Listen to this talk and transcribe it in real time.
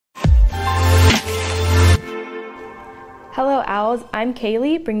Owls, I'm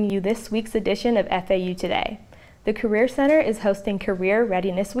Kaylee, bringing you this week's edition of FAU Today. The Career Center is hosting Career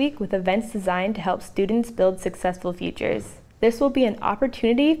Readiness Week with events designed to help students build successful futures. This will be an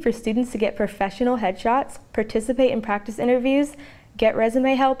opportunity for students to get professional headshots, participate in practice interviews, get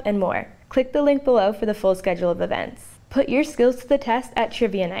resume help, and more. Click the link below for the full schedule of events. Put your skills to the test at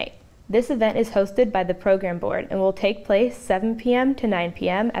Trivia Night. This event is hosted by the program board and will take place 7 p.m. to 9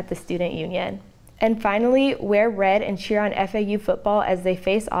 p.m. at the Student Union. And finally, wear red and cheer on FAU football as they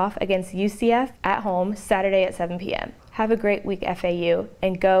face off against UCF at home Saturday at 7 p.m. Have a great week, FAU,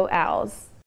 and go Owls!